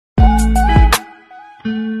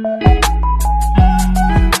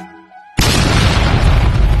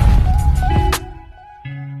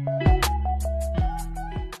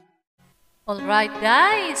Alright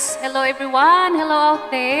guys, hello everyone, hello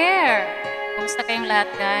out there. Kumusta kayong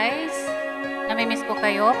lahat guys? Namimiss ko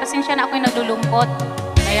kayo, pasensya na ako'y nalulungkot,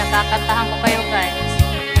 kaya kakantahan ko kayo guys.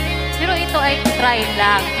 Pero ito ay try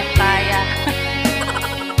lang, kaya.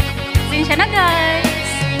 Pasensya na guys.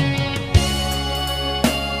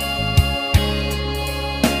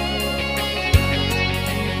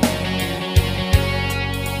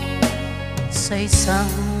 Sa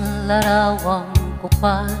isang larawang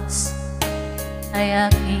kupas ay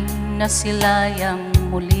aking nasilayang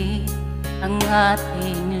muli ang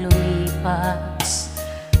ating lumipas.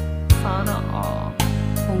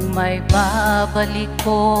 Kung may babalik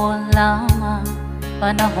ko lamang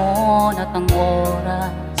panahon at ang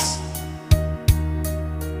oras,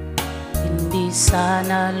 hindi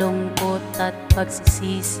sana lungkot at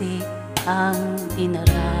pagsisisi ang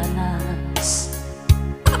dinaranas.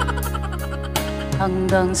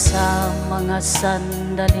 Hanggang sa mga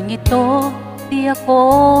sandaling ito, di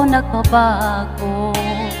ako nagbabago.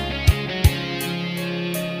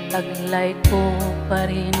 Taglay ko pa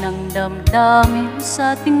rin ang damdamin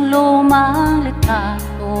sa ating lumang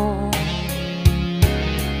litrato.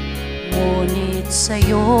 Ngunit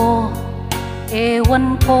sa'yo,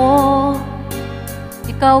 ewan ko,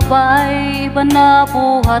 ikaw ba'y iba na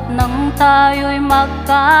buhat nang tayo'y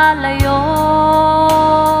magkalayo?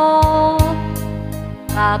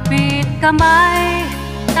 Kapit kamay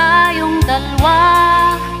tayong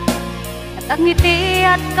dalawa, at ang ngiti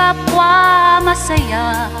at kapwa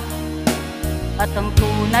masaya, at ang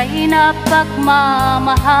tunay na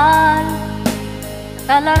pagmamahal,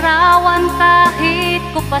 kalarawan kahit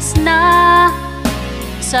kupas na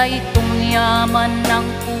sa itong yaman ng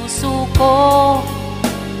puso ko.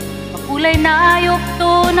 Makulay na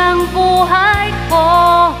yugto ng buhay ko,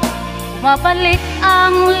 mabalik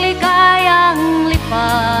ang ligayang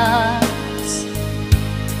lipas.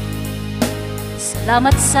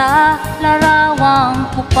 Salamat sa larawang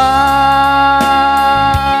kupas.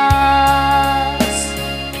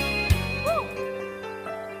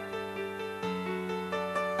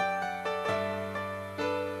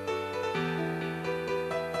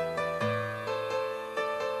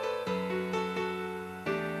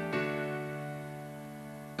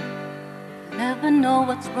 Never know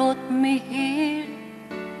what brought me here,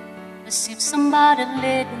 as if somebody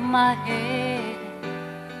laid in my head.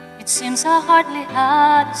 It seems I hardly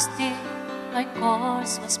had to steer, my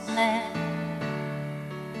course was planned.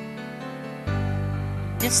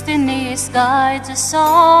 Destiny is guides us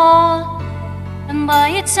all, and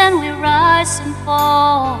by its end we rise and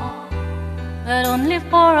fall, but only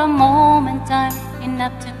for a moment, time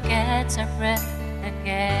enough to catch our breath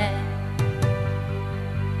again.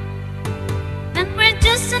 And we're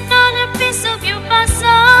just another piece of your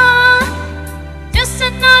puzzle, just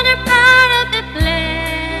another part of the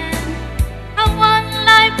plan. How one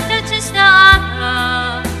life touches the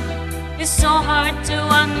other is so hard to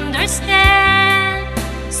understand.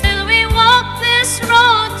 Still we walk this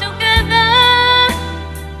road together,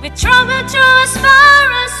 we travel through as far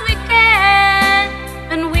as we can,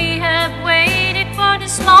 and we have waited for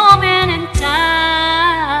this moment in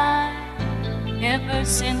time ever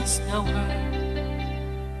since the world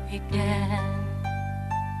began.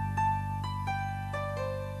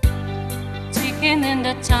 Taking in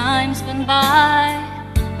the times gone by,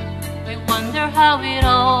 we wonder how it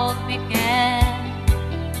all began.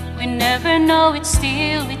 We never know it,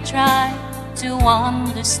 still we try to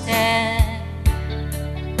understand.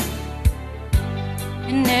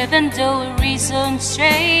 And even though reasons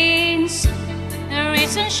change, the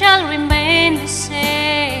reason shall remain the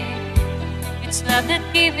same. It's love that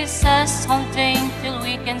gives us something till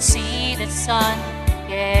we can see the sun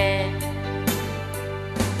again.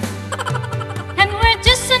 And we're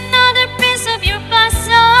just another piece of your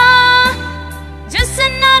puzzle, just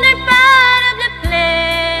another part of the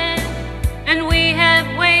plan. And we have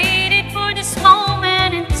waited for this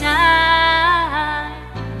moment in time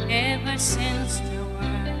ever since the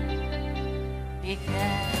world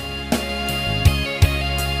began.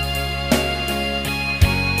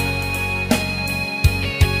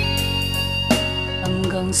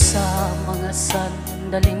 Hanggang sa mga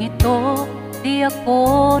sandaling ito, di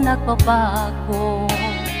ako nagbabago.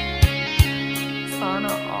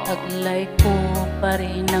 Taglay ko pa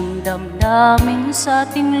rin ang damdamin sa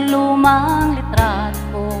ating lumang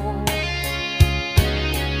litrato.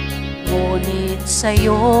 Ngunit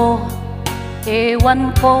sa'yo,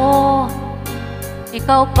 ewan ko,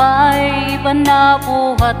 ikaw ba'y iba na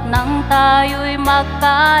buhat nang tayo'y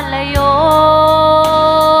magkalayo?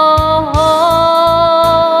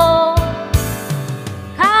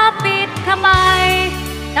 Kapit kamay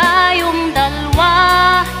tayong dalawa,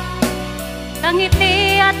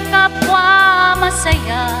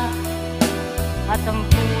 at ang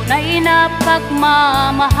tunay na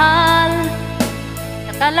pagmamahal.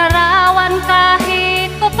 Nakalarawan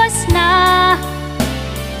kahit kapas na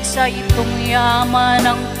sa itong yaman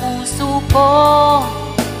ng puso ko.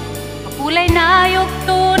 Kulay na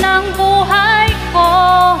yugto ng buhay ko,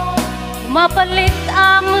 mapalit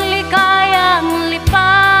ang ligayang lipas.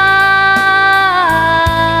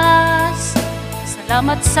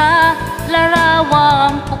 Salamat sa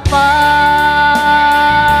larawang kupas.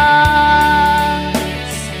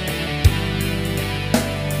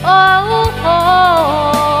 Oh, oh.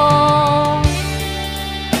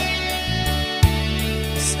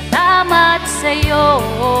 Salamat sa'yo.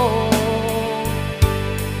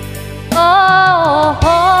 Oh,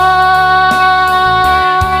 oh,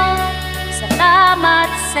 salamat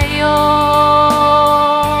sa'yo.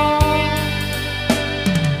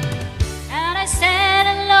 And I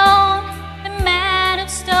stand alone, the man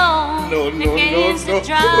of stone, against the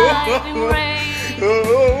driving rain.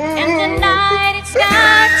 And the night it's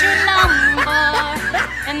got your number,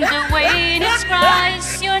 and the wind it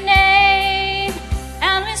cries your name.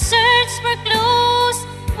 And we search for clues,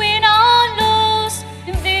 we don't lose.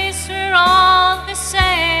 In this we're all the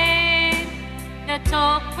same. The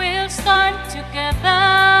talk will start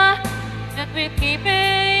together, that we're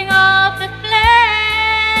keeping up the flame.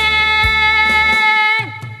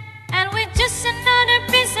 And with just another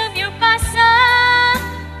piece of your puzzle,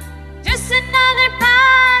 just another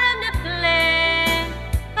part of the plan,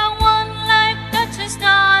 how one life touches the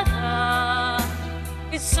other.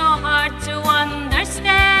 It's so hard to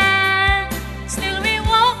understand. Still we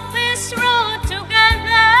walk this road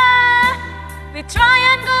together. We try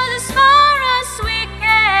and go as far as we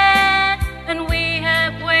can, and we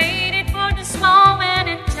have waited for this moment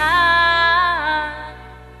in time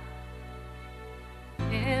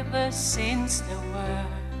ever since the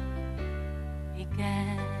world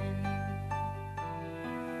began.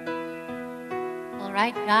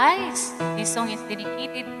 Alright guys, this song is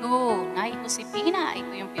dedicated to Nai Josefina.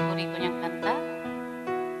 Ito yung favorito niyang kanta.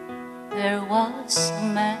 There was a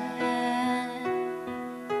man,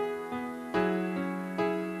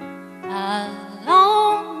 a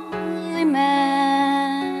lonely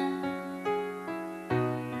man,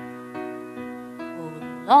 who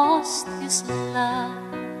lost his love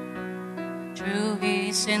through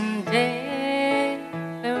his indifference.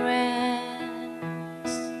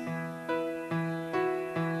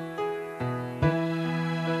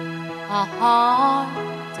 A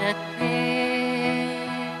heart that cared,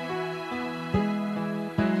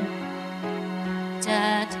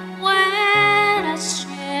 that went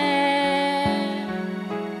astray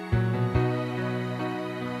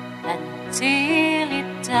until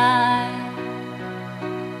it died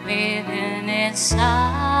within its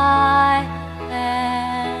silence.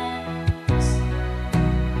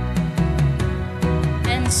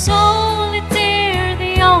 And solitaire,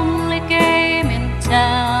 the only game in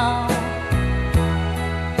town,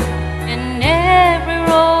 and every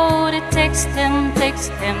road it takes them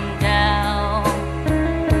down.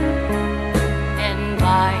 And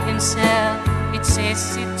by himself it's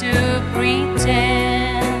easy to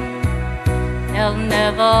pretend they'll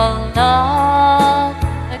never love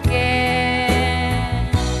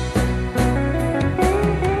again.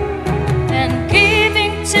 And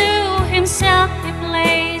giving to himself he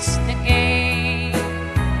plays the game.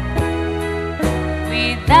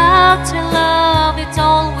 Without your love it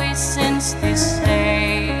always seems the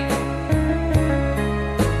same.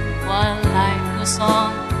 While life goes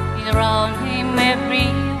on around him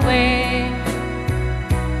everywhere,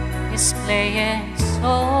 he's playing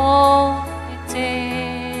solitaire.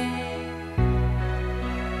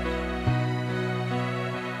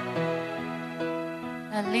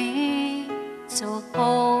 A little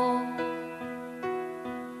hope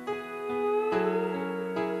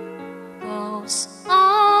goes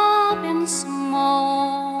up in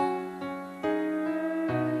smoke,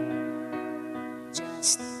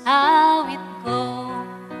 just how it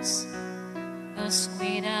goes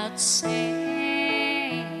without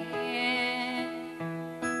saying.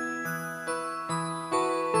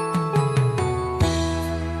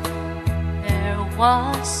 There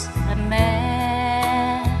was a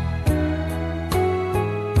man,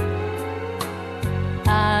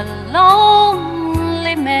 a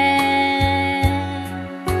lonely man.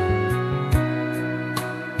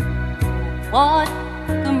 What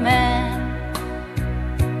command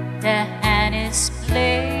the hand is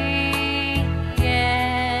playing,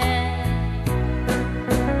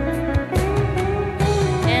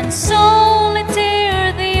 and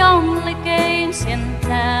solitaire the only games in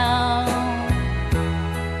town.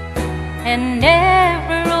 And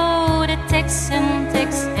every road it takes him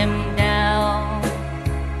down.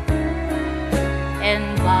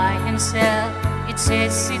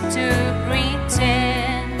 easy to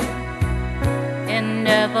pretend and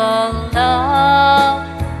never love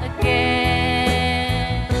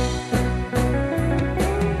again.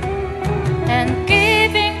 And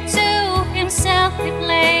giving to himself he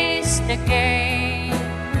plays the game.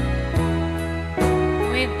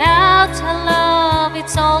 Without her love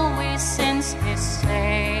it's always since his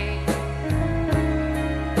say.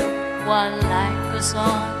 While life goes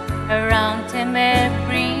on around him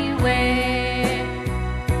everywhere,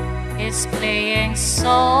 he's playing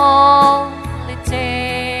solitaire.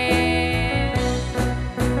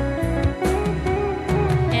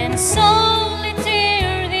 In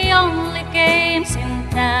solitaire, the only games in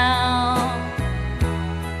town,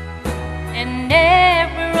 and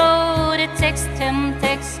every road it takes him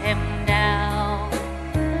down.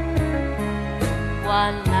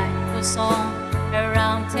 While life goes on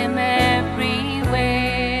around him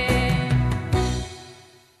everywhere,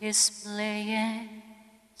 he's playing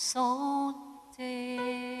solitaire.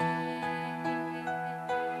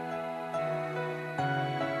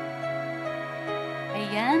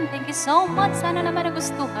 Ayan, thank you so much. Sana naman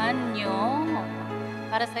nagustuhan nyo.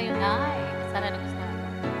 Para sa'yo, Nay. Sana nagustuhan.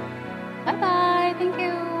 Bye-bye. Thank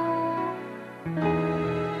you.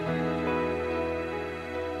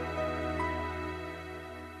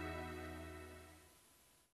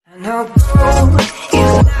 And I'll go